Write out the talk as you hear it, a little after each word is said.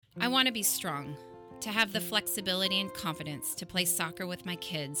I want to be strong, to have the flexibility and confidence to play soccer with my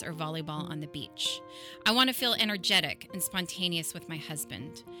kids or volleyball on the beach. I want to feel energetic and spontaneous with my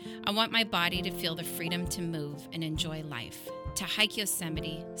husband. I want my body to feel the freedom to move and enjoy life, to hike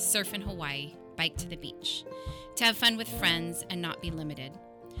Yosemite, surf in Hawaii, bike to the beach, to have fun with friends and not be limited.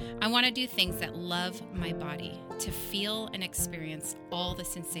 I want to do things that love my body, to feel and experience all the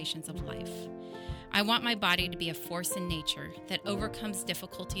sensations of life. I want my body to be a force in nature that overcomes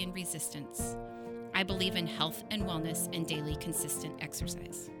difficulty and resistance. I believe in health and wellness and daily consistent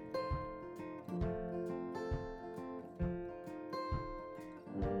exercise.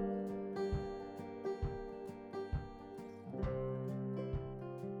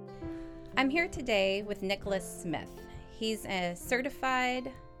 I'm here today with Nicholas Smith. He's a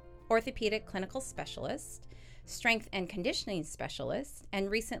certified orthopedic clinical specialist, strength and conditioning specialist, and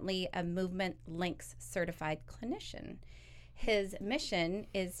recently a Movement Links certified clinician. His mission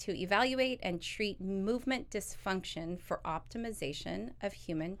is to evaluate and treat movement dysfunction for optimization of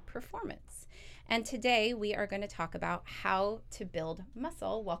human performance. And today we are going to talk about how to build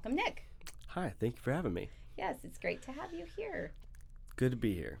muscle. Welcome, Nick. Hi, thank you for having me. Yes, it's great to have you here. Good to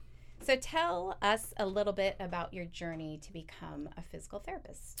be here. So tell us a little bit about your journey to become a physical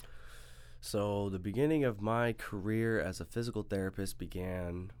therapist. So the beginning of my career as a physical therapist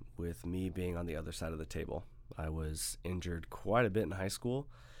began with me being on the other side of the table. I was injured quite a bit in high school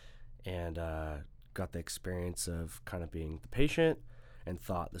and got the experience of kind of being the patient and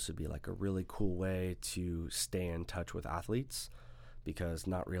thought this would be like a really cool way to stay in touch with athletes, because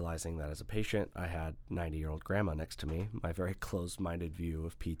not realizing that as a patient, I had 90-year-old grandma next to me, my very closed-minded view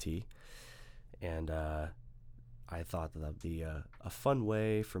of PT. And I thought that would be a fun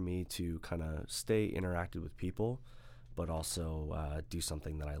way for me to kind of stay interacted with people, but also do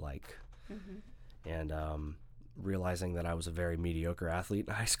something that I like. Mm-hmm. And realizing that I was a very mediocre athlete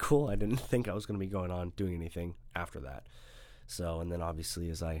in high school, I didn't think I was going to be going on doing anything after that. So, and then obviously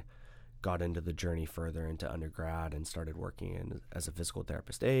as I got into the journey further into undergrad and started working as a physical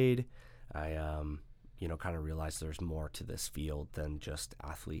therapist aide, I, kind of realized there's more to this field than just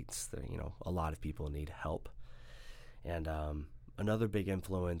athletes. That, a lot of people need help. And another big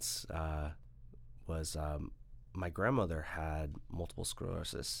influence was my grandmother had multiple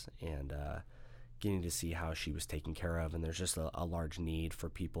sclerosis, and getting to see how she was taken care of. And there's just a large need for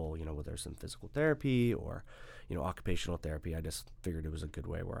people, whether it's in physical therapy or, occupational therapy. I just figured it was a good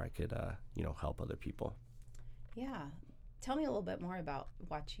way where I could, help other people. Yeah. Tell me a little bit more about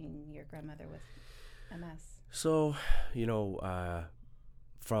watching your grandmother with MS. So,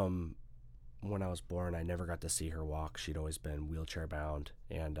 from when I was born, I never got to see her walk. She'd always been wheelchair bound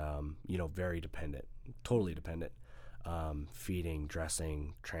and, very dependent, totally dependent. Feeding,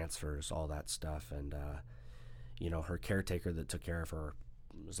 dressing, transfers, all that stuff. And, her caretaker that took care of her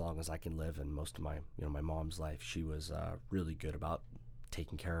as long as I can live and most of my, my mom's life, she was really good about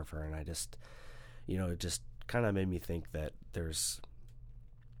taking care of her. And I just, it just kind of made me think that there's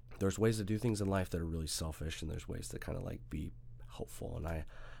ways to do things in life that are really selfish, and there's ways to kind of like be helpful. And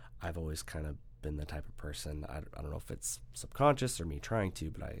I've always kind of been the type of person, I don't know if it's subconscious or me trying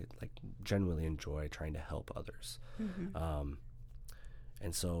to, but I like genuinely enjoy trying to help others. Mm-hmm.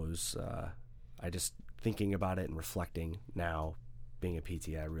 And so it was, I just thinking about it and reflecting now, being a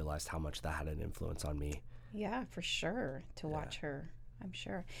PT, I realized how much that had an influence on me. Yeah, for sure. To watch her, I'm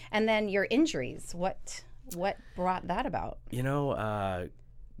sure. And then your injuries, what brought that about?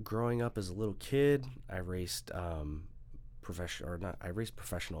 Growing up as a little kid, I raced I raced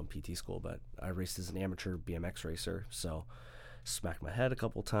professional in PT school, but I raced as an amateur BMX racer. So smacked my head a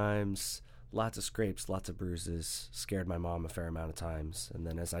couple times, lots of scrapes, lots of bruises, scared my mom a fair amount of times. And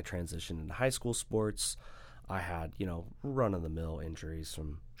then as I transitioned into high school sports, I had, run-of-the-mill injuries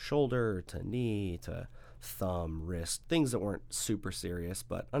from shoulder to knee to thumb, wrist, things that weren't super serious,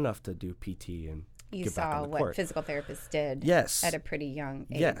 but enough to do PT and you get back on the court. Saw what physical therapists did at a pretty young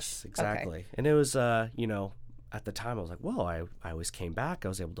age. Yes, exactly. Okay. And it was, at the time I was like, well, I always came back. I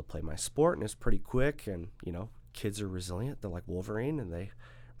was able to play my sport, and it's pretty quick. And, kids are resilient. They're like Wolverine, and they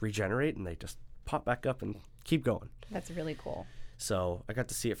regenerate, and they just pop back up and keep going. That's really cool. So I got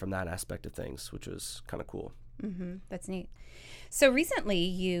to see it from that aspect of things, which was kind of cool. Mm-hmm. That's neat. So recently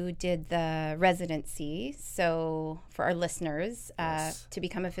you did the residency. So for our listeners, yes. To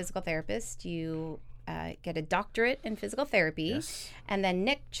become a physical therapist, you get a doctorate in physical therapy. Yes. And then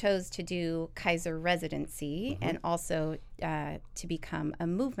Nick chose to do Kaiser residency, mm-hmm. and also to become a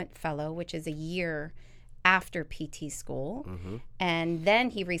movement fellow, which is a year after PT school. Mm-hmm. And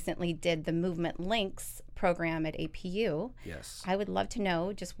then he recently did the Movement Links program at APU. Yes. I would love to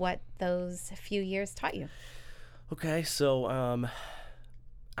know just what those few years taught you. Okay, so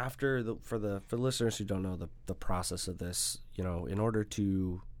for the listeners who don't know the process of this, in order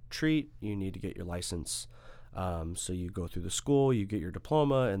to treat, you need to get your license. So you go through the school, you get your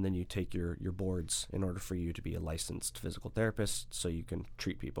diploma, and then you take your boards in order for you to be a licensed physical therapist so you can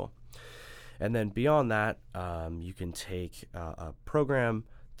treat people. And then beyond that, you can take a program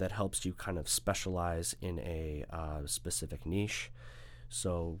that helps you kind of specialize in a specific niche.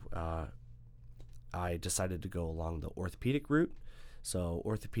 So I decided to go along the orthopedic route. So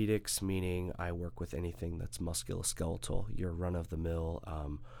orthopedics meaning I work with anything that's musculoskeletal, your run-of-the-mill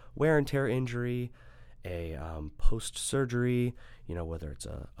wear and tear injury, a post-surgery, whether it's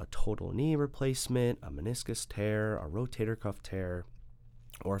a total knee replacement, a meniscus tear, a rotator cuff tear,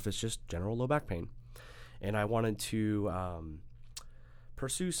 or if it's just general low back pain. And I wanted to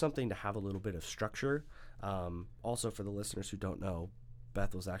pursue something to have a little bit of structure. Also, for the listeners who don't know,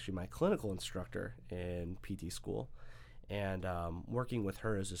 Beth was actually my clinical instructor in PT school. And working with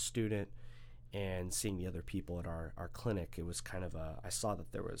her as a student and seeing the other people at our clinic, it was kind of I saw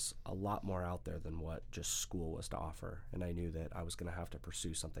that there was a lot more out there than what just school was to offer. And I knew that I was going to have to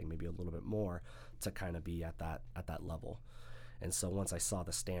pursue something maybe a little bit more to kind of be at that level. And so once I saw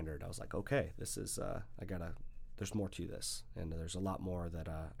the standard, I was like, okay, this is, there's more to this. And there's a lot more that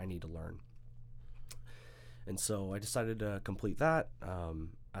I need to learn. And so I decided to complete that.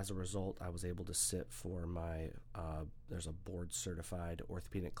 As a result, I was able to sit for my, there's a board certified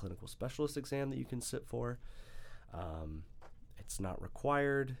orthopedic clinical specialist exam that you can sit for. It's not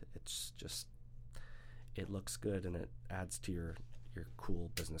required. It's just, it looks good and it adds to your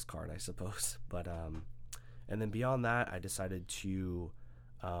cool business card, I suppose. But, and then beyond that, I decided to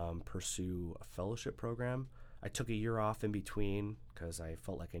pursue a fellowship program. I took a year off in between because I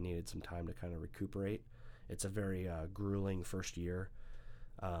felt like I needed some time to kind of recuperate. It's a very grueling first year.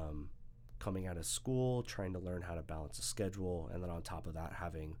 Coming out of school, trying to learn how to balance a schedule, and then on top of that,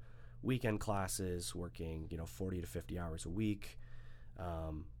 having weekend classes, working 40 to 50 hours a week,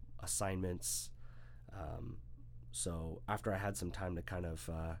 assignments. So after I had some time to kind of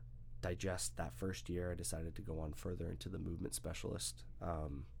digest that first year, I decided to go on further into the movement specialist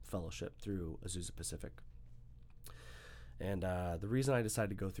fellowship through Azusa Pacific. And the reason I decided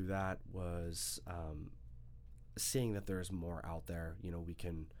to go through that was seeing that there's more out there. We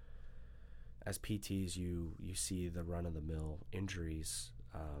can, as PTs, you see the run-of-the-mill injuries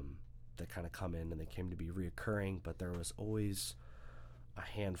that kind of come in and they came to be reoccurring, but there was always a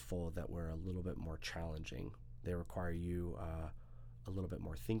handful that were a little bit more challenging. They require you a little bit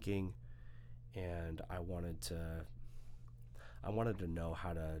more thinking, and I wanted to know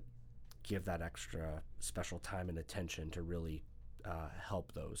how to give that extra special time and attention to really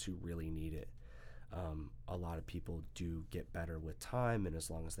help those who really need it. A lot of people do get better with time, and as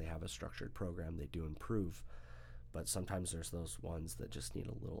long as they have a structured program, they do improve. But sometimes there's those ones that just need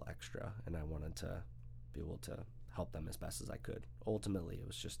a little extra, and I wanted to be able to help them as best as I could. Ultimately, it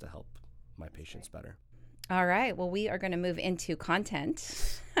was just to help my patients better. All right. Well, we are going to move into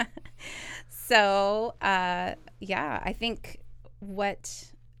content. So, I think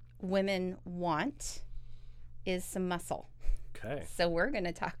what women want is some muscle. Okay. So we're going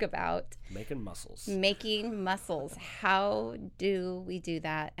to talk about making muscles. How do we do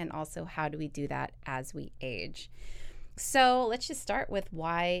that? And also, how do we do that as we age? So let's just start with,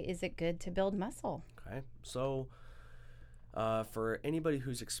 why is it good to build muscle? Okay. So for anybody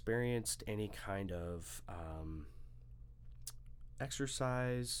who's experienced any kind of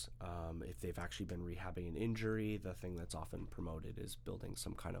exercise, if they've actually been rehabbing an injury, the thing that's often promoted is building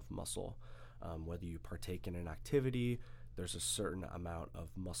some kind of muscle. Whether you partake in an activity, there's a certain amount of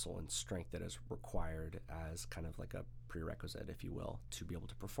muscle and strength that is required as kind of like a prerequisite, if you will, to be able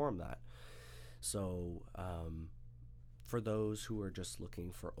to perform that. So for those who are just looking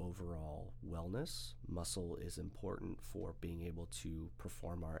for overall wellness, muscle is important for being able to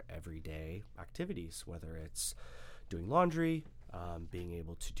perform our everyday activities, whether it's doing laundry, being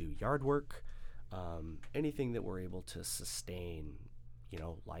able to do yard work, anything that we're able to sustain,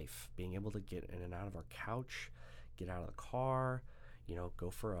 life, being able to get in and out of our couch, get out of the car, go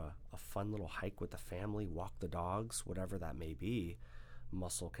for a fun little hike with the family, walk the dogs, whatever that may be.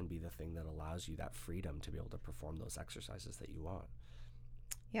 Muscle can be the thing that allows you that freedom to be able to perform those exercises that you want.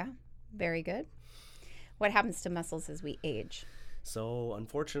 Yeah, very good. What happens to muscles as we age? So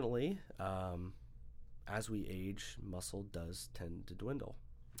unfortunately, as we age, muscle does tend to dwindle.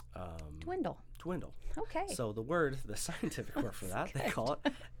 Dwindle. Okay. So the scientific word for that, they call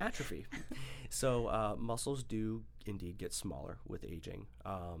it atrophy. So muscles do indeed get smaller with aging.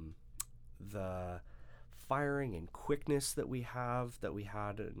 The firing and quickness that we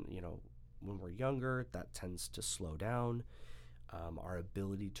had, when we're younger, that tends to slow down. Our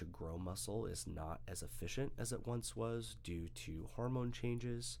ability to grow muscle is not as efficient as it once was due to hormone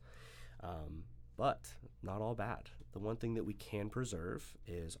changes, but not all bad. The one thing that we can preserve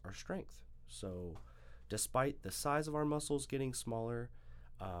is our strength. So despite the size of our muscles getting smaller,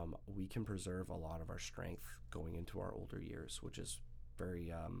 we can preserve a lot of our strength going into our older years, which is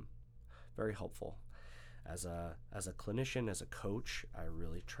very, very helpful. As a clinician, as a coach, I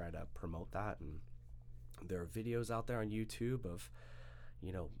really try to promote that. And there are videos out there on YouTube of,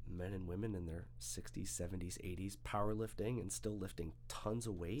 men and women in their 60s, 70s, 80s powerlifting and still lifting tons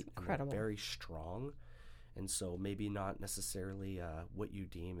of weight. Incredible. And they're very strong. And so maybe not necessarily what you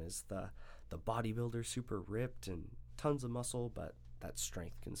deem as the bodybuilder, super ripped and tons of muscle, but that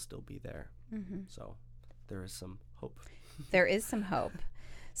strength can still be there. Mm-hmm. So there is some hope. There is some hope.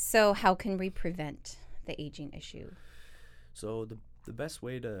 So how can we prevent the aging issue? So the best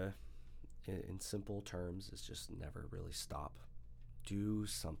way to, in simple terms, is just never really stop. Do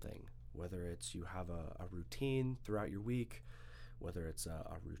something, whether it's you have a routine throughout your week, whether it's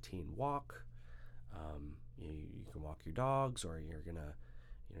a routine walk, you can walk your dogs, or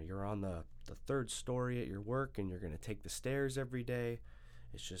you're on the third story at your work and you're going to take the stairs every day.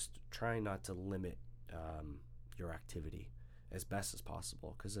 It's just trying not to limit your activity as best as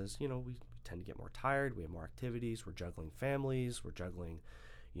possible, because as we tend to get more tired, we have more activities, we're juggling families, we're juggling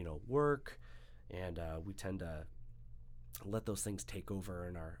work, and we tend to let those things take over,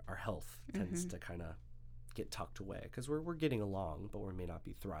 and our health tends to kind of get tucked away because we're getting along, but we may not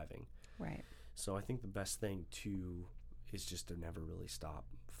be thriving. Right. So I think the best thing is just to never really stop.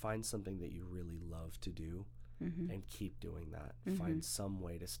 Find something that you really love to do and keep doing that. Find some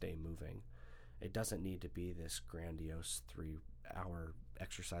way to stay moving. It doesn't need to be this grandiose 3-hour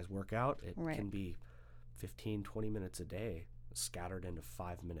exercise workout. It can be 15, 20 minutes a day scattered into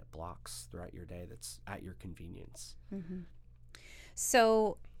 5-minute blocks throughout your day that's at your convenience.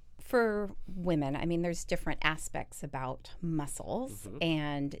 So for women, there's different aspects about muscles,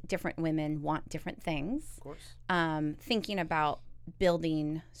 and different women want different things. Of course. Thinking about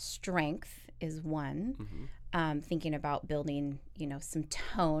building strength is one. Thinking about building, some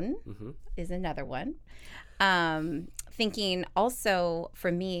tone is another one. Thinking also,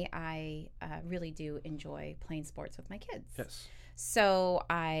 for me, I really do enjoy playing sports with my kids. Yes. So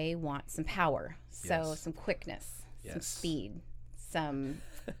I want some power, some quickness, some speed, some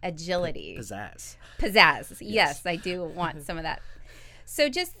agility. Pizzazz. Yes, I do want some of that. So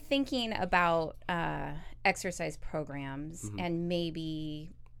just thinking about exercise programs and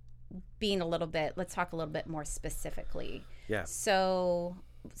maybe being let's talk a little bit more specifically. Yeah. So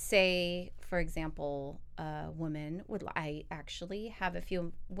say, for example, a woman I actually have a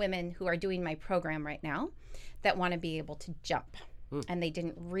few women who are doing my program right now that want to be able to jump, and they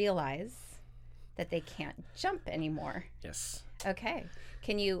didn't realize that they can't jump anymore. Yes. Okay.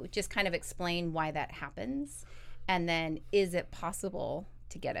 Can you just kind of explain why that happens? And then is it possible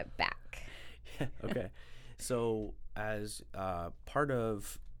to get it back? Okay. So as part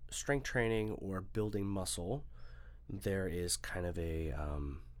of strength training or building muscle, there is kind of a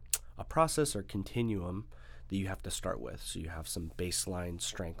process or continuum that you have to start with. So you have some baseline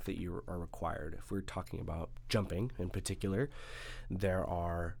strength that you are required. If we're talking about jumping in particular, there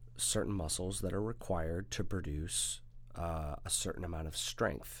are certain muscles that are required to produce a certain amount of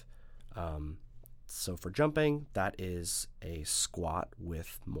strength. So for jumping, that is a squat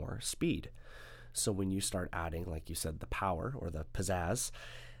with more speed. So when you start adding, like you said, the power or the pizzazz,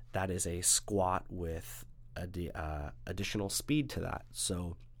 that is a squat with additional speed to that.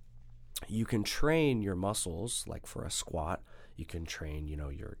 So you can train your muscles, like for a squat, you can train,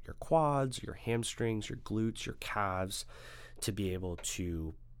 your quads, your hamstrings, your glutes, your calves to be able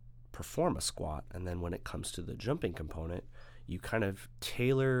to perform a squat. And then when it comes to the jumping component, you kind of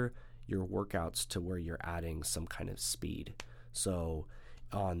tailor your workouts to where you're adding some kind of speed. So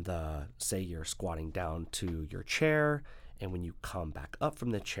say you're squatting down to your chair, and when you come back up from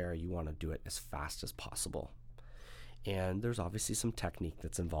the chair, you want to do it as fast as possible. And there's obviously some technique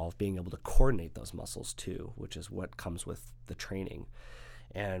that's involved, being able to coordinate those muscles too, which is what comes with the training.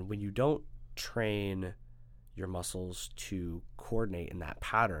 And when you don't train your muscles to coordinate in that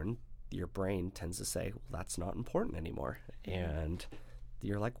pattern, your brain tends to say, well, that's not important anymore. And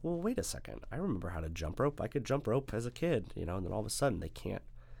you're like, well, wait a second. I remember how to jump rope. I could jump rope as a kid, and then all of a sudden they can't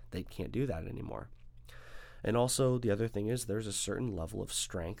do that anymore. And also the other thing is there's a certain level of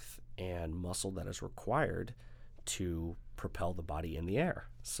strength and muscle that is required to propel the body in the air.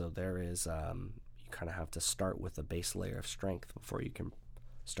 So there is, you kind of have to start with a base layer of strength before you can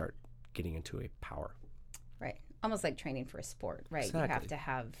start getting into a power. Right. almost like training for a sport, right? Exactly. You have to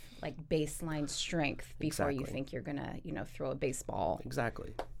have like baseline strength before you Exactly. think you're going to, throw a baseball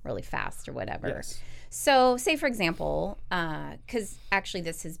Exactly. really fast or whatever. Yes. So say, for example, because actually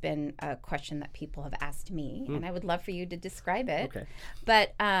this has been a question that people have asked me, and I would love for you to describe it. Okay.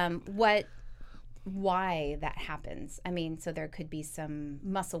 But why that happens. I mean, so there could be some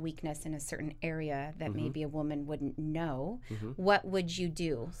muscle weakness in a certain area that maybe a woman wouldn't know. What would you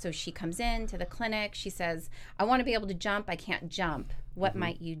do? So she comes in to the clinic. She says, I want to be able to jump. I can't jump. What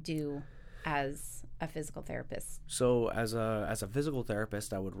might you do as a physical therapist? So as a physical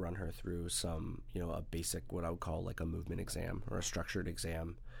therapist, I would run her through some, a basic, what I would call like a movement exam or a structured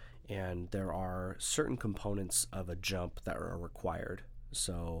exam. And there are certain components of a jump that are required.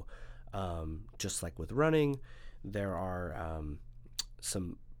 So just like with running, there are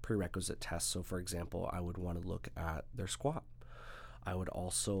some prerequisite tests. So for example, I would want to look at their squat. I would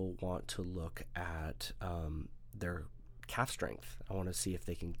also want to look at their calf strength. I want to see if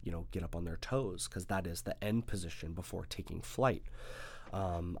they can, get up on their toes, because that is the end position before taking flight.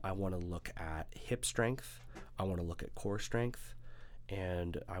 I want to look at hip strength. I want to look at core strength,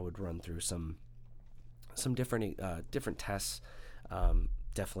 and I would run through some different tests.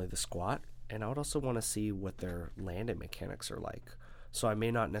 Definitely the squat, and I would also want to see what their landing mechanics are like. So I may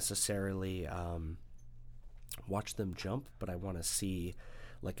not necessarily watch them jump, but I want to see,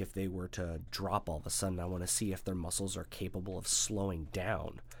 like, if they were to drop all of a sudden, I want to see if their muscles are capable of slowing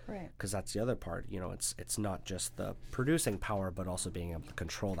down. Right. Because that's the other part. It's not just the producing power, but also being able to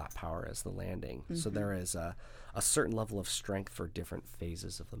control that power as the landing. So there is a certain level of strength for different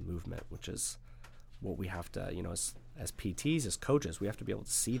phases of the movement, which is what we have to, as PTs, as coaches, we have to be able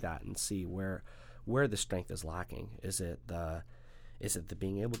to see that and see where the strength is lacking. Is it the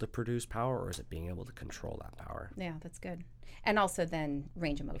being able to produce power, or is it being able to control that power? Yeah, that's good. And also then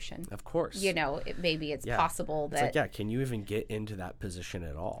range of motion. Of course. Maybe it's possible that... It's like, can you even get into that position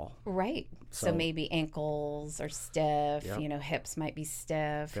at all? Right. So maybe ankles are stiff, Yep. Hips might be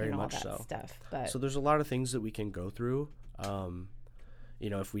stiff, Very all much that so. stuff. But So there's a lot of things that we can go through.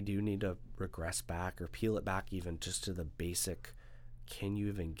 If we do need to regress back or peel it back even just to the basic, can you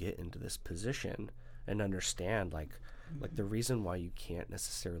even get into this position, and understand like the reason why you can't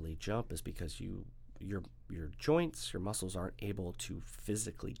necessarily jump is because your joints, your muscles aren't able to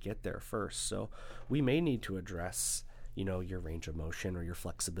physically get there first. So we may need to address, your range of motion or your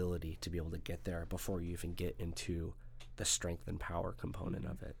flexibility to be able to get there before you even get into the strength and power component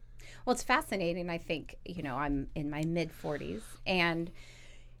of it. Well, it's fascinating. I think, I'm in my mid-40s, and,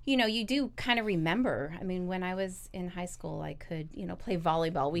 you do kind of remember. I mean, when I was in high school, I could, play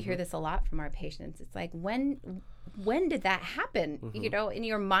volleyball. We hear this a lot from our patients. It's like, when did that happen? In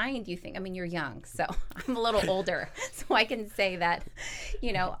your mind, you think, you're young, so I'm a little older, so I can say that,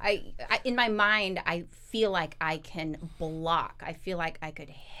 I in my mind, I feel like I can block. I feel like I could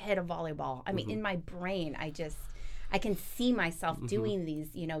hit a volleyball. In my brain, I can see myself doing these,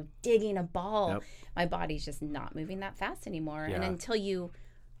 digging a ball. Yep. My body's just not moving that fast anymore. Yeah. And until you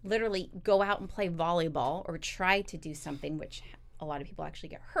literally go out and play volleyball or try to do something, which a lot of people actually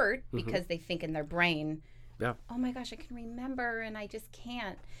get hurt because they think in their brain, Yeah. oh my gosh, I can remember and I just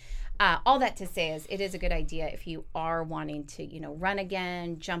can't. All that to say is it is a good idea if you are wanting to, run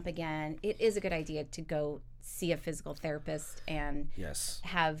again, jump again. It is a good idea to go see a physical therapist and Yes.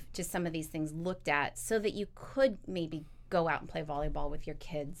 have just some of these things looked at so that you could maybe go out and play volleyball with your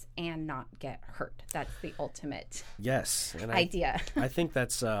kids and not get hurt. That's the ultimate Yes. And idea. I think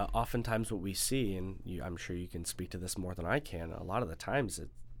that's oftentimes what we see, and I'm sure you can speak to this more than I can. A lot of the times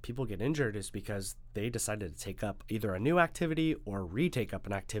people get injured is because they decided to take up either a new activity or retake up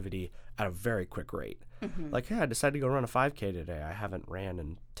an activity at a very quick rate. Like, hey, I decided to go run a 5K today. I haven't ran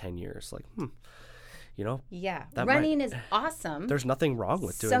in 10 years. Like, Yeah. that Running is awesome. there's nothing wrong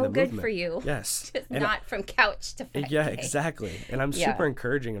with doing so the good movement. for you. Yes. Just And not from couch to 5K. yeah, exactly. And I'm Yeah. super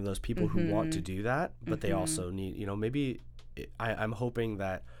encouraging of those people who want to do that, but they also need, maybe I'm hoping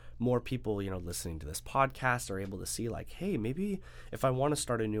that more people, listening to this podcast are able to see like, hey, maybe if I want to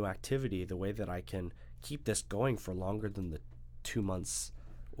start a new activity, the way that I can keep this going for longer than the 2 months,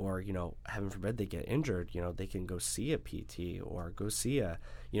 or, heaven forbid they get injured, they can go see a PT or go see a,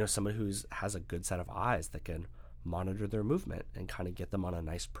 someone has a good set of eyes that can monitor their movement and kind of get them on a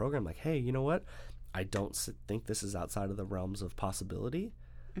nice program. Like, hey, you know what? I don't think this is outside of the realms of possibility,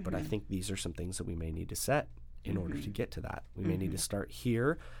 but I think these are some things that we may need to set in order to get to that. We may need to start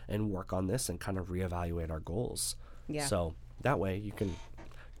here and work on this and kind of reevaluate our goals. Yeah. So that way you can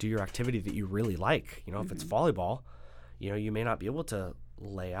do your activity that you really like. If it's volleyball, you may not be able to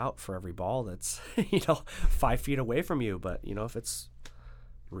lay out for every ball that's 5 feet away from you, but if it's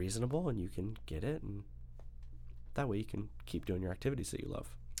reasonable and you can get it, and that way you can keep doing your activities that you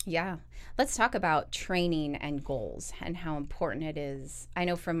love. Yeah. Let's talk about training and goals and how important it is. I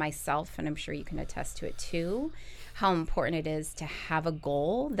know for myself, and I'm sure you can attest to it too, how important it is to have a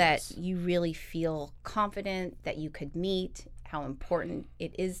goal that you really feel confident that you could meet, how important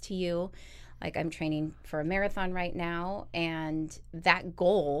it is to you. Like, I'm training for a marathon right now, and that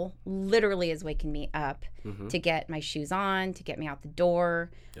goal literally is waking me up to get my shoes on, to get me out the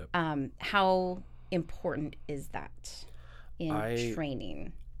door. Yep. How important is that in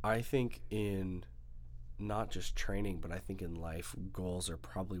training? I think in not just training, but I think in life, goals are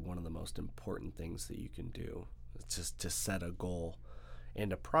probably one of the most important things that you can do. It's just to set a goal and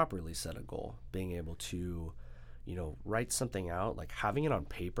to properly set a goal, being able to, write something out, like having it on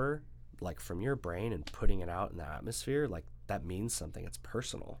paper, like from your brain and putting it out in the atmosphere, like that means something. It's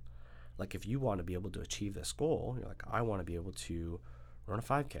personal. Like if you want to be able to achieve this goal, you're like, I want to be able to run a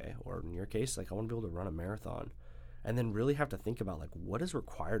 5K, or in your case, like I want to be able to run a marathon. And then really have to think about like what is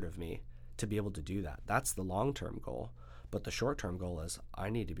required of me to be able to do that. That's the long-term goal. But the short-term goal is I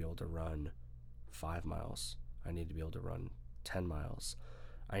need to be able to run 5 miles. I need to be able to run 10 miles.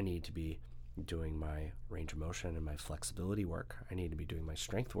 I need to be doing my range of motion and my flexibility work. I need to be doing my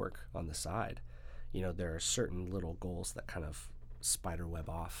strength work on the side. There are certain little goals that kind of spider web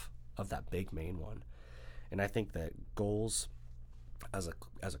off of that big main one. And I think that goals as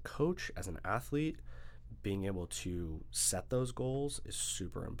a coach, as an athlete, being able to set those goals is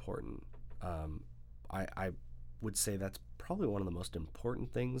super important. I would say that's probably one of the most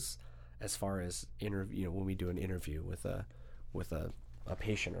important things as far as when we do an interview with a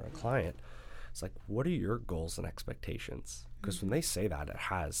patient or a client. It's like, what are your goals and expectations? Because when they say that, it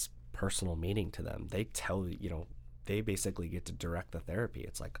has personal meaning to them. They tell they basically get to direct the therapy.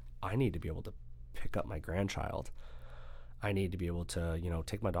 It's like, I need to be able to pick up my grandchild. I need to be able to,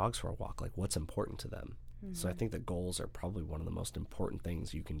 take my dogs for a walk. Like, what's important to them? So I think that goals are probably one of the most important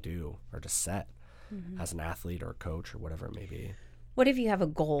things you can do or to set as an athlete or a coach or whatever it may be. What if you have a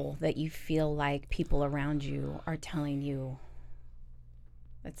goal that you feel like people around you are telling you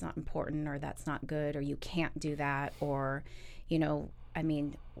that's not important, or that's not good, or you can't do that, or,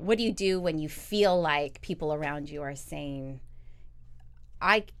 what do you do when you feel like people around you are saying,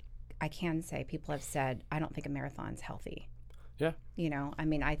 I can say people have said, I don't think a marathon's healthy. Yeah.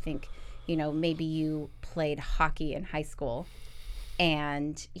 I think, maybe you played hockey in high school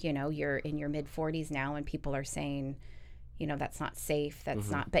and, you're in your mid 40s now and people are saying, that's not safe. That's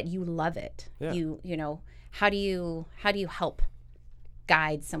not, but you love it. Yeah. How do you help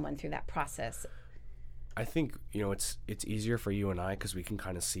guide someone through that process? I think, it's easier for you and I because we can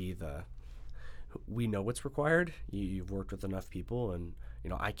kind of see we know what's required. You've worked with enough people, and,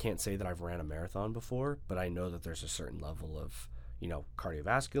 I can't say that I've ran a marathon before, but I know that there's a certain level of,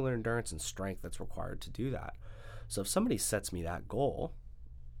 cardiovascular endurance and strength that's required to do that. So if somebody sets me that goal,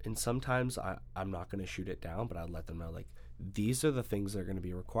 and sometimes I'm not going to shoot it down, but I'll let them know, like, these are the things that are going to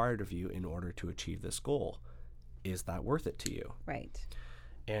be required of you in order to achieve this goal. Is that worth it to you? Right.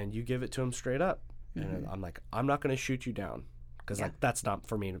 And you give it to them straight up. And I'm like, I'm not going to shoot you down because like that's not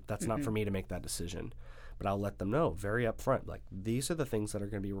for me. That's not for me to make that decision. But I'll let them know very upfront, like, these are the things that are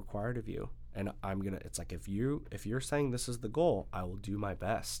going to be required of you. And it's like, if you're saying this is the goal, I will do my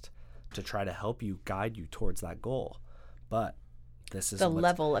best to try to help you, guide you towards that goal. But this is the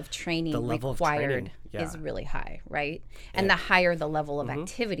level of training required is really high, right? And the higher the level of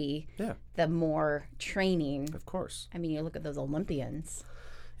activity, the more training. Of course. You look at those Olympians.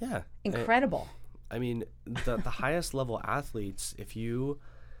 Yeah. Incredible. The highest level athletes,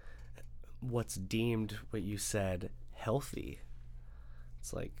 what's deemed, what you said, healthy,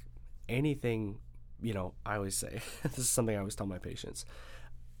 it's like anything, I always say, this is something I always tell my patients,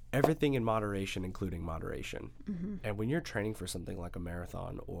 everything in moderation, including moderation. And when you're training for something like a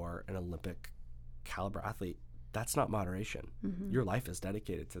marathon or an Olympic caliber athlete, that's not moderation. Your life is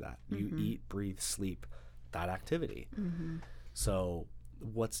dedicated to that. You eat, breathe, sleep that activity. So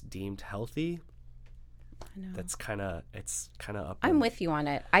what's deemed healthy, it's kind of up. I'm with you on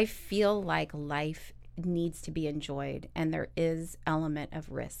it. I feel like life needs to be enjoyed, and there is element of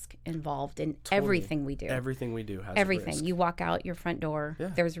risk involved in everything we do. Everything we do has everything. risk. You walk out your front door,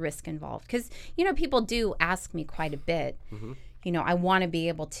 there's risk involved. Because, people do ask me quite a bit, I want to be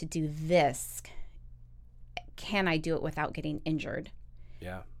able to do this. Can I do it without getting injured?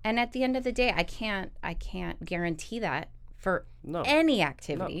 Yeah. And at the end of the day, I can't guarantee that for any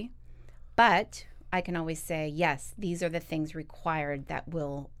activity. But I can always say, yes, these are the things required that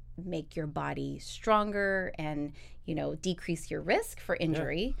will make your body stronger and, decrease your risk for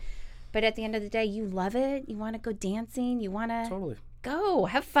injury. But at the end of the day, you love it. You want to go dancing. You want to go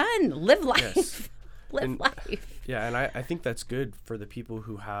have fun, live life. Live life. Yeah, and I think that's good for the people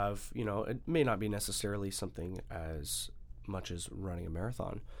who have, it may not be necessarily something as much as running a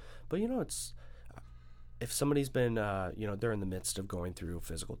marathon, but it's if somebody's been, they're in the midst of going through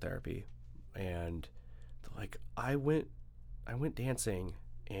physical therapy, and like I went dancing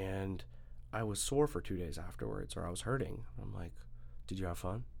and I was sore for 2 days afterwards, or I was hurting. I'm like, did you have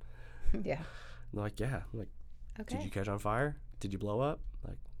fun? Yeah. And they're like, yeah. I'm like, Okay. did you catch on fire? Did you blow up?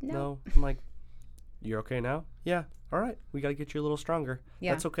 Like, No. no. I'm like, you're okay now? Yeah. All right. We got to get you a little stronger.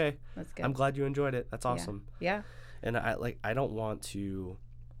 Yeah. That's okay. That's good. I'm glad you enjoyed it. That's awesome. Yeah. And I don't want to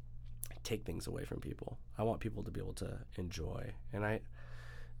take things away from people. I want people to be able to enjoy. And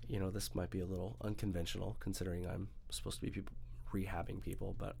this might be a little unconventional considering I'm supposed to be rehabbing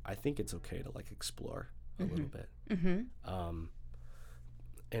people, but I think it's okay to like explore a little bit. Mm-hmm.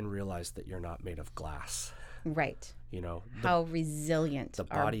 And realize that you're not made of glass. Right. How resilient the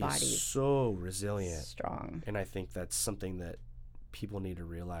our body bodies. is so resilient. Strong. And I think that's something that people need to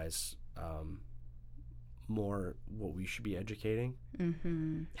realize more what we should be educating.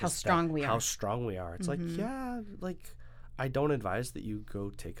 Mm-hmm. How strong we are. How strong we are. It's I don't advise that you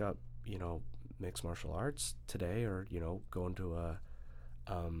go take up, mixed martial arts today, or, go into a,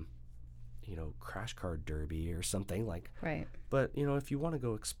 crash car derby or something like. Right. But, if you want to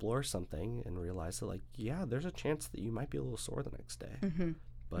go explore something and realize that, there's a chance that you might be a little sore the next day. Mm-hmm.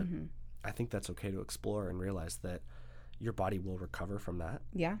 But I think that's okay to explore and realize that your body will recover from that.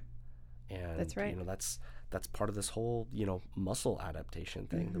 Yeah. And that's right. That's part of this whole, muscle adaptation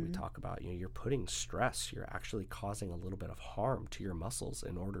thing that we talk about. You're putting stress, you're actually causing a little bit of harm to your muscles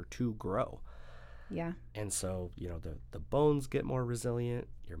in order to grow. Yeah. And so, the bones get more resilient,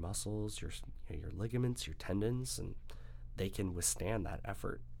 your muscles, your ligaments, your tendons, and they can withstand that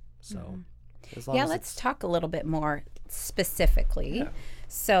effort. So, as long as let's talk a little bit more specifically. Yeah.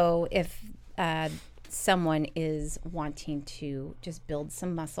 So, if someone is wanting to just build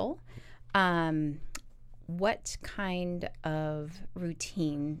some muscle, what kind of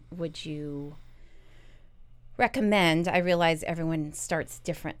routine would you recommend? I realize everyone starts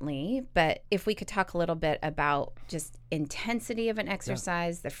differently, but if we could talk a little bit about just intensity of an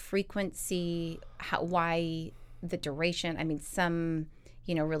exercise, the frequency, why the duration. I mean, some,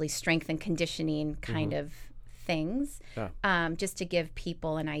 really strength and conditioning kind of things, just to give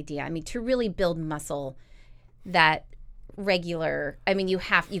people an idea. I mean, to really build muscle that regular, I mean, you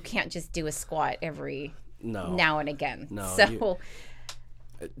can't just do a squat every now and again. No. So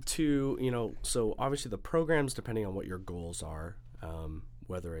so obviously the programs, depending on what your goals are,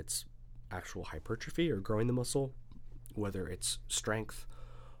 whether it's actual hypertrophy or growing the muscle, whether it's strength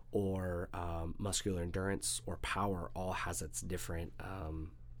or muscular endurance or power, all has its different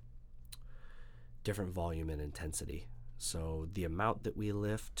volume and intensity. So the amount that we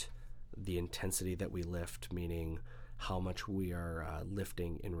lift, the intensity that we lift, meaning how much we are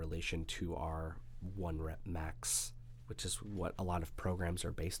lifting in relation to our 1 rep max, which is what a lot of programs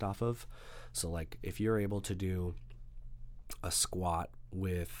are based off of. So like if you're able to do a squat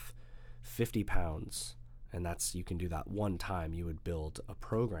with 50 pounds, and you can do that one time, you would build a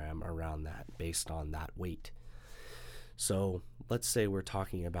program around that based on that weight. So let's say we're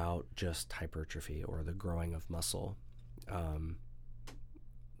talking about just hypertrophy or the growing of muscle.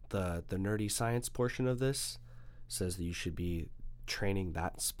 The nerdy science portion of this says that you should be training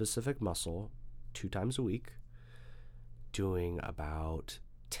that specific muscle 2 times a week, doing about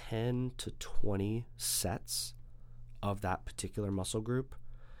 10 to 20 sets of that particular muscle group,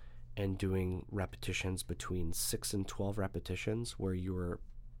 and doing repetitions between 6 and 12 repetitions where you're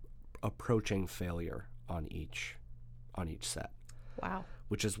approaching failure on each set. Wow.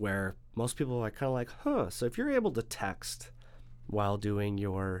 Which is where most people are kind of like, so if you're able to text while doing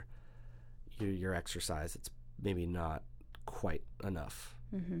your exercise, it's maybe not quite enough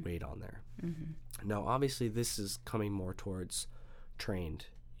weight on there. Now, obviously, this is coming more towards trained.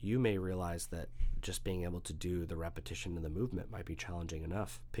 You may realize that just being able to do the repetition and the movement might be challenging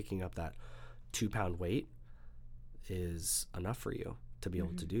enough. Picking up that 2-pound weight is enough for you to be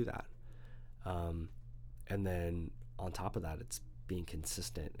able to do that. And then on top of that, it's being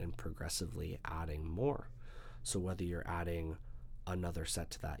consistent and progressively adding more. So whether you're adding another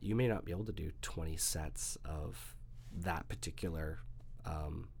set to that, you may not be able to do 20 sets of that particular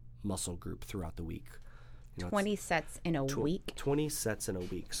muscle group throughout the week. 20 sets in a week? 20 sets in a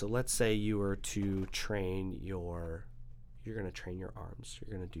week. So let's say you were to train you're going to train your arms.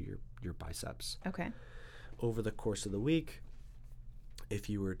 You're going to do your biceps. Okay. Over the course of the week, if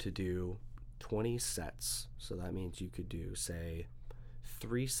you were to do 20 sets, so that means you could do, say,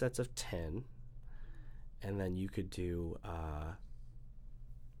 3 sets of 10, and then you could do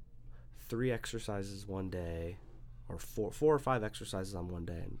 3 exercises one day, or 4 or 5 exercises on one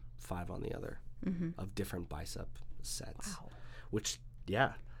day and 5 on the other of different bicep sets. Wow. Which,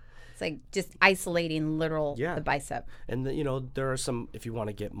 yeah. It's like just isolating the bicep. And, there are some, if you want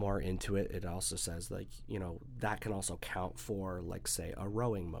to get more into it, it also says, like, that can also count for, like, say, a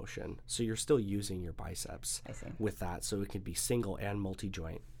rowing motion. So you're still using your biceps with that. So it could be single and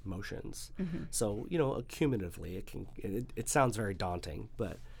multi-joint motions. So, accumulatively, it sounds very daunting,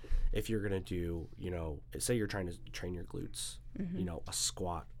 but if you're going to do, say you're trying to train your glutes, a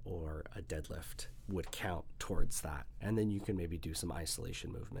squat or a deadlift would count towards that. And then you can maybe do some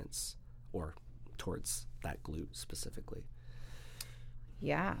isolation movements or towards that glute specifically.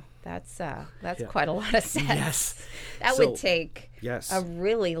 Yeah, that's quite a lot of sets. Yes. That would take a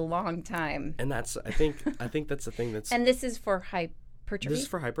really long time. And that's, I think that's the thing that's... And this is for hypertrophy? This is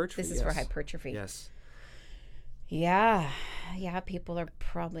for hypertrophy, This is for hypertrophy. Yes. Yeah, people are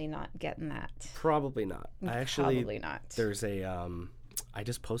probably not getting that. Probably not. Probably not. There's I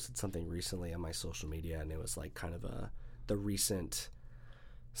just posted something recently on my social media, and it was like kind of the recent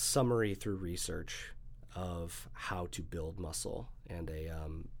summary through research of how to build muscle, and a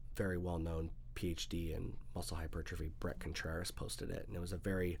very well-known PhD in muscle hypertrophy, Brett Contreras, posted it, and it was a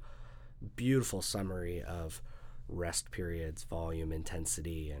very beautiful summary of rest periods, volume,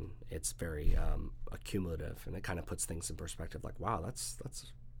 intensity, and it's very accumulative, and it kind of puts things in perspective, like, wow, that's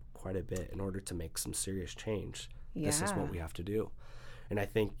quite a bit. In order to make some serious change, this is what we have to do. And I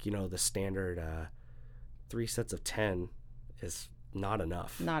think, the standard 3 sets of 10 is not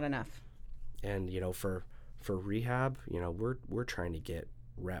enough. Not enough. And, for rehab, we're trying to get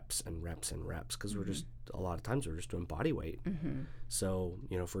reps and reps and reps, because we're just, a lot of times we're just doing body weight. So,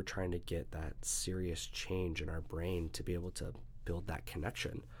 if we're trying to get that serious change in our brain to be able to build that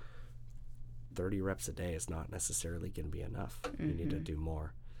connection, 30 reps a day is not necessarily going to be enough. You need to do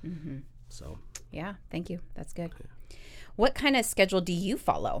more. So. Yeah, thank you. That's good. Yeah. What kind of schedule do you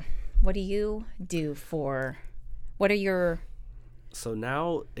follow? What do you do what are your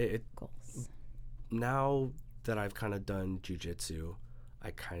goals? Now that I've kind of done jiu-jitsu,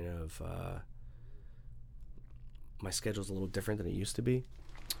 I kind of, my schedule's a little different than it used to be.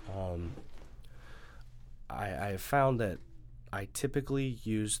 I have found that I typically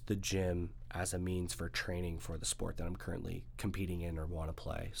use the gym as a means for training for the sport that I'm currently competing in or want to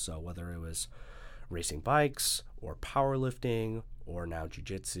play. So whether it was racing bikes or powerlifting or now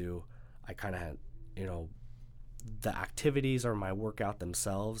jiu-jitsu, I kind of had, the activities are my workout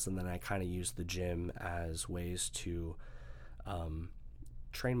themselves, and then I kind of use the gym as ways to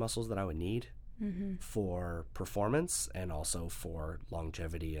train muscles that I would need for performance and also for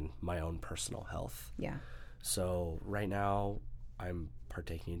longevity and my own personal health. Yeah. So right now I'm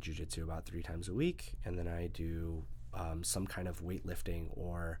partaking in jiu-jitsu about 3 times a week, and then I do some kind of weightlifting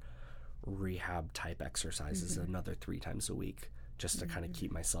or rehab type exercises another 3 times a week, just to kind of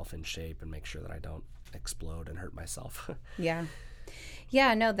keep myself in shape and make sure that I don't explode and hurt myself.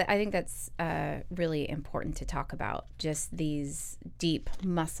 Yeah, no, I think that's really important to talk about, just these deep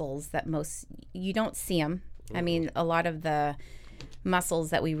muscles that you don't see them. I mean, a lot of the muscles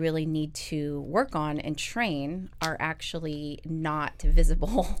that we really need to work on and train are actually not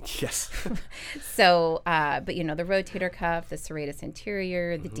visible. Yes. So, but the rotator cuff, the serratus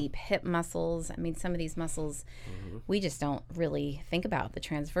anterior, the deep hip muscles. I mean, some of these muscles we just don't really think about. The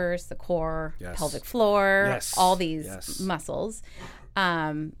transverse, the core, pelvic floor, all these muscles.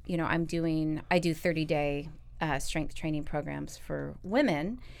 I do 30-day strength training programs for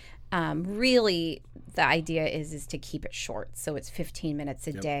women. Really, the idea is to keep it short. So it's 15 minutes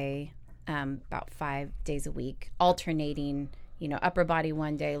a day, about 5 days a week, alternating, upper body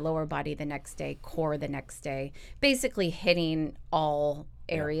one day, lower body the next day, core the next day, basically hitting all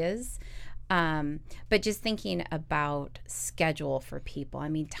areas. But just thinking about schedule for people. I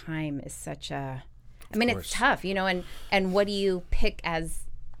mean, time is such it's tough, and what do you pick as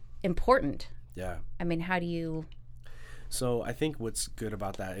important? Yeah. I mean, how do you... So I think what's good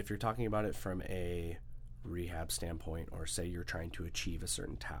about that, if you're talking about it from a rehab standpoint, or say you're trying to achieve a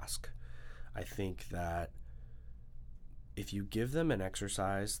certain task, I think that if you give them an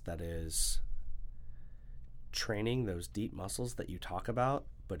exercise that is training those deep muscles that you talk about,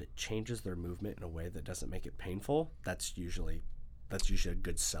 but it changes their movement in a way that doesn't make it painful, that's usually a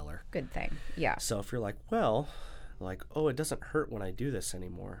good seller. Good thing. Yeah. So if you're like, it doesn't hurt when I do this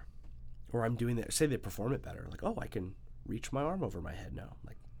anymore, or I'm doing that, say they perform it better, like, I can reach my arm over my head now.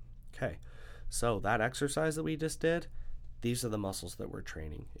 Like, okay, so that exercise that we just did, these are the muscles that we're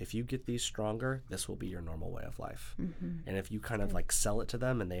training. If you get these stronger, this will be your normal way of life. And if you kind of like sell it to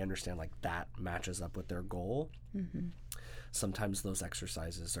them and they understand like that matches up with their goal, sometimes those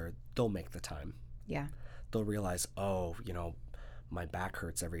exercises they'll make the time. Yeah. They'll realize, oh, my back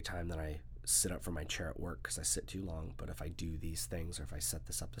hurts every time that I sit up from my chair at work because I sit too long. But if I do these things or if I set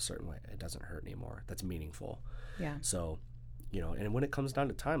this up a certain way, it doesn't hurt anymore. That's meaningful. Yeah. So, and when it comes down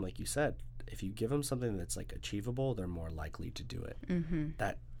to time, like you said, if you give them something that's like achievable, they're more likely to do it.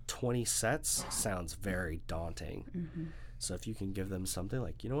 That 20 sets sounds very daunting. So if you can give them something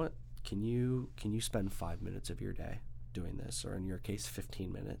like, you know what, can you spend 5 minutes of your day doing this, or in your case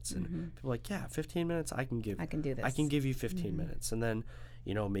 15 minutes, and people are like, yeah, 15 minutes I can do this. I can give you 15 minutes. And then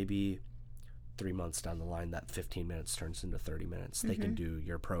maybe 3 months down the line that 15 minutes turns into 30 minutes. They can do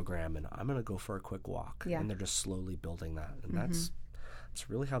your program, and I'm going to go for a quick walk. And they're just slowly building that. And that's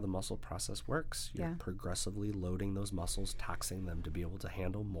really how the muscle process works. You're progressively loading those muscles, taxing them to be able to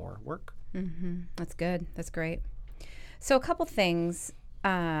handle more work. That's good. That's great. So a couple things,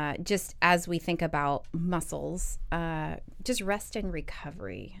 just as we think about muscles, just rest and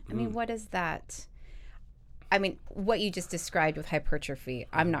recovery. I mean, what is that? I mean, what you just described with hypertrophy,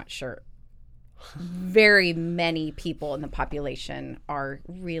 I'm not sure very many people in the population are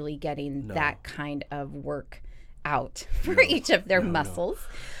really getting that kind of work out for each of their muscles.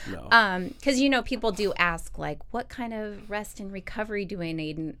 Because, people do ask, like, what kind of rest and recovery do I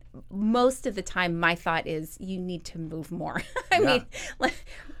need? And most of the time, my thought is you need to move more.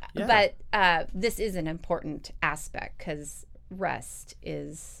 But this is an important aspect because rest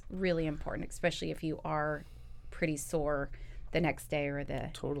is really important, especially if you are pretty sore the next day or the...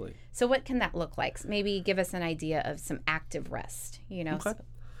 Totally. So what can that look like? Maybe give us an idea of some active rest, Okay.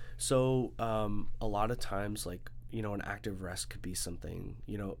 So a lot of times, like, an active rest could be something,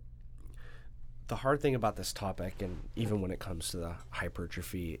 the hard thing about this topic, and even when it comes to the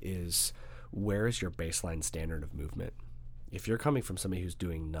hypertrophy, is where is your baseline standard of movement? If you're coming from somebody who's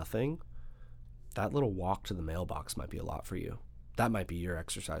doing nothing, that little walk to the mailbox might be a lot for you. That might be your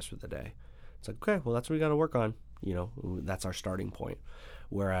exercise for the day. It's like, okay, well, that's what we got to work on. That's our starting point.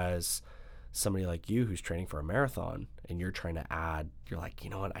 Whereas somebody like you who's training for a marathon and you're trying to add, you're like, you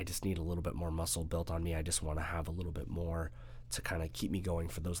know what, I just need a little bit more muscle built on me. I just want to have a little bit more to kind of keep me going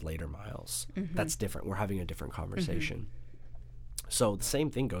for those later miles. That's different. We're having a different conversation. So the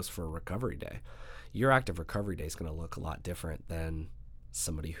same thing goes for a recovery day. Your active recovery day is going to look a lot different than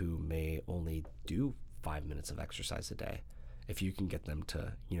somebody who may only do 5 minutes of exercise a day. If you can get them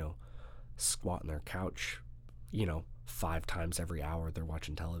to, squat on their couch, 5 times every hour they're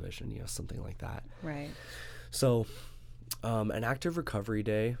watching television, something like that. Right. So an active recovery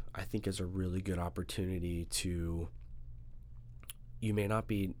day, I think, is a really good opportunity to, you may not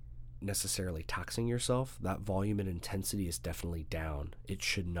be necessarily taxing yourself. That volume and intensity is definitely down. It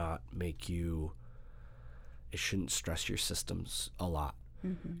should not make you, it shouldn't stress your systems a lot.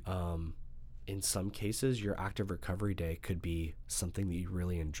 In some cases, your active recovery day could be something that you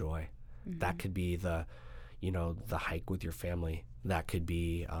really enjoy. That could be the hike with your family. That could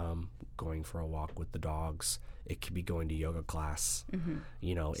be going for a walk with the dogs. It could be going to yoga class.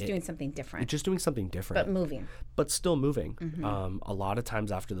 Doing something different. Just doing something different. But moving. But still moving. A lot of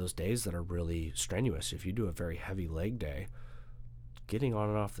times after those days that are really strenuous, if you do a very heavy leg day, getting on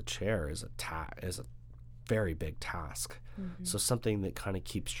and off the chair is a very big task. So something that kind of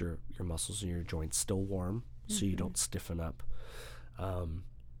keeps your muscles and your joints still warm so you don't stiffen up.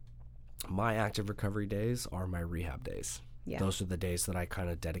 My active recovery days are my rehab days. Those are the days that I kind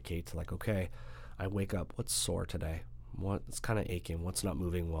of dedicate to, like, okay, I wake up, what's sore today? What's kind of aching? What's not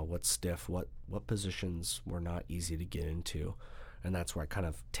moving well? What's stiff? What positions were not easy to get into? And that's where I kind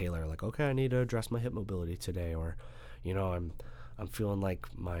of tailor, like, okay, I need to address my hip mobility today, or, I'm feeling like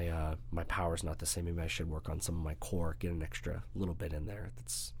my power's not the same. Maybe I should work on some of my core, get an extra little bit in there.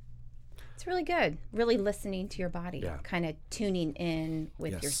 It's really good. Really listening to your body, kind of tuning in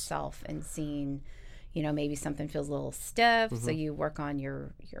with yourself and seeing, maybe something feels a little stiff, so you work on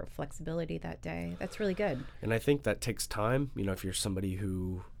your flexibility that day. That's really good. And I think that takes time. If you're somebody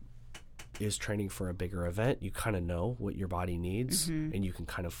who is training for a bigger event, you kind of know what your body needs and you can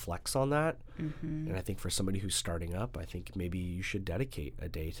kind of flex on that. And I think for somebody who's starting up, I think maybe you should dedicate a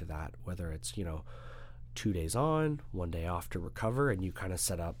day to that, whether it's, 2 days on, 1 day off to recover, and you kind of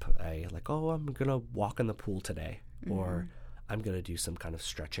set up I'm going to walk in the pool today, or I'm going to do some kind of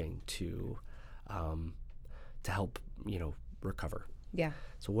stretching to help, recover. Yeah.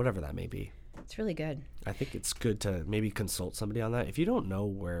 So whatever that may be. It's really good. I think it's good to maybe consult somebody on that. If you don't know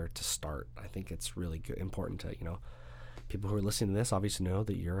where to start, I think it's really good, important to, people who are listening to this obviously know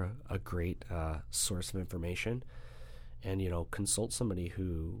that you're a great source of information. and, consult somebody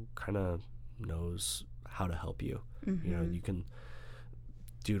who kind of knows how to help you. Mm-hmm. You can,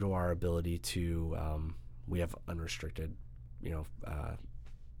 due to our ability to, we have unrestricted,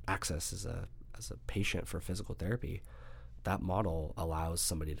 access as a patient for physical therapy. That model allows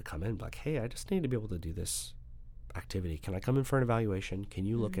somebody to come in like, hey, I just need to be able to do this activity. Can I come in for an evaluation? Can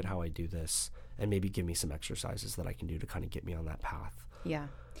you look at how I do this and maybe give me some exercises that I can do to kind of get me on that path? Yeah.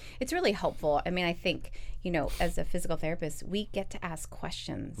 It's really helpful. I mean, I think, as a physical therapist, we get to ask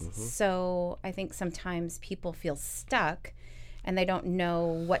questions. Mm-hmm. So I think sometimes people feel stuck and they don't know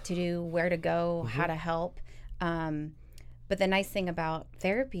what to do, where to go, how to help. But the nice thing about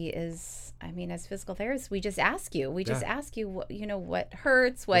therapy is, I mean, as physical therapists, we just ask you. We just ask you, what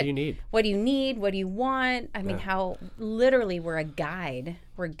hurts, what do you need? What do you need? What do you want? I mean, how literally we're a guide.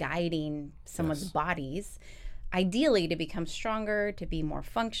 We're guiding someone's bodies, ideally to become stronger, to be more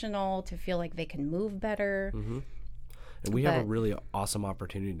functional, to feel like they can move better. Mm-hmm. And we have a really awesome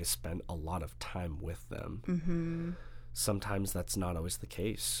opportunity to spend a lot of time with them. Mm-hmm. Sometimes that's not always the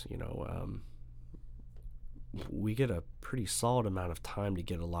case, we get a pretty solid amount of time to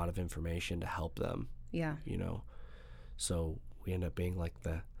get a lot of information to help them. Yeah. So we end up being like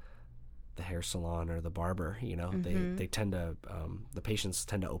the hair salon or the barber, they tend to, the patients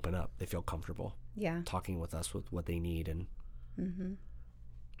tend to open up. They feel comfortable talking with us with what they need. And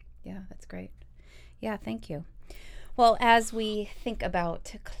yeah, that's great. Yeah. Thank you. Well, as we think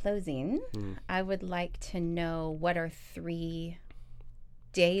about closing, I would like to know what are 3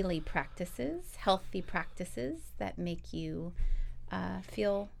 daily practices, healthy practices that make you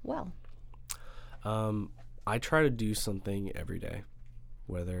feel well? I try to do something every day,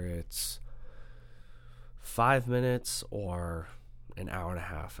 whether it's 5 minutes or an hour and a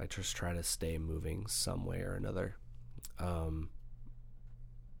half. I just try to stay moving some way or another.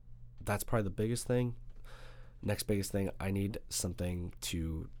 That's probably the biggest thing. Next biggest thing, I need something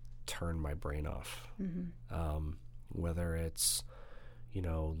to turn my brain off. Whether it's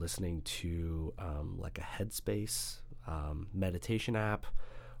listening to like a Headspace meditation app,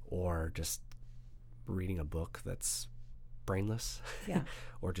 or just reading a book that's brainless,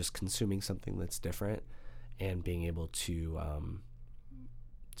 or just consuming something that's different and being able to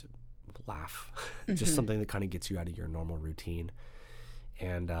laugh, just something that kind of gets you out of your normal routine.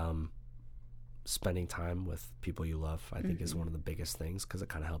 And spending time with people you love, I think, is one of the biggest things, because it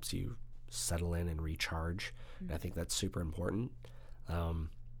kind of helps you settle in and recharge. And I think that's super important.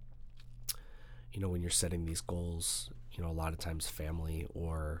 When you're setting these goals, a lot of times family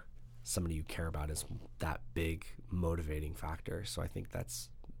or somebody you care about is that big motivating factor. So I think that's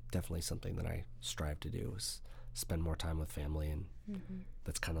definitely something that I strive to do, is spend more time with family. And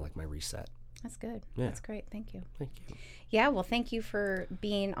that's kind of like my reset. That's good. Yeah. That's great. Thank you. Thank you. Yeah, well, thank you for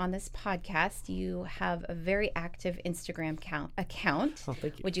being on this podcast. You have a very active Instagram account. Oh,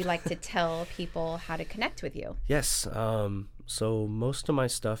 thank you. Would you like to tell people how to connect with you? Yes. So most of my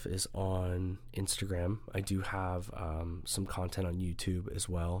stuff is on Instagram. I do have some content on YouTube as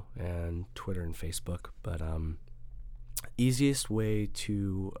well, and Twitter and Facebook. But easiest way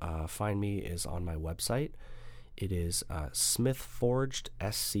to find me is on my website. It is Smith Forged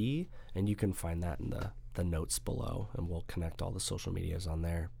SC, and you can find that in the notes below, and we'll connect all the social medias on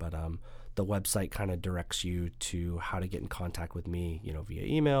there. But the website kind of directs you to how to get in contact with me, via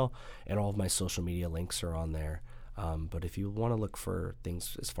email, and all of my social media links are on there. But if you want to look for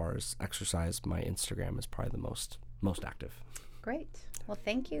things as far as exercise, my Instagram is probably the most active. Great. Well,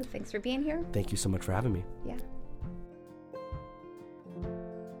 thank you. Thanks for being here. Thank you so much for having me. Yeah.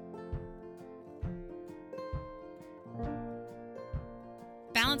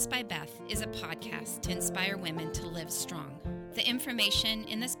 Balanced by Beth is a podcast to inspire women to live strong. The information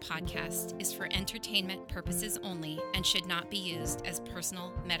in this podcast is for entertainment purposes only and should not be used as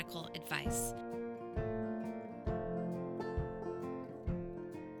personal medical advice.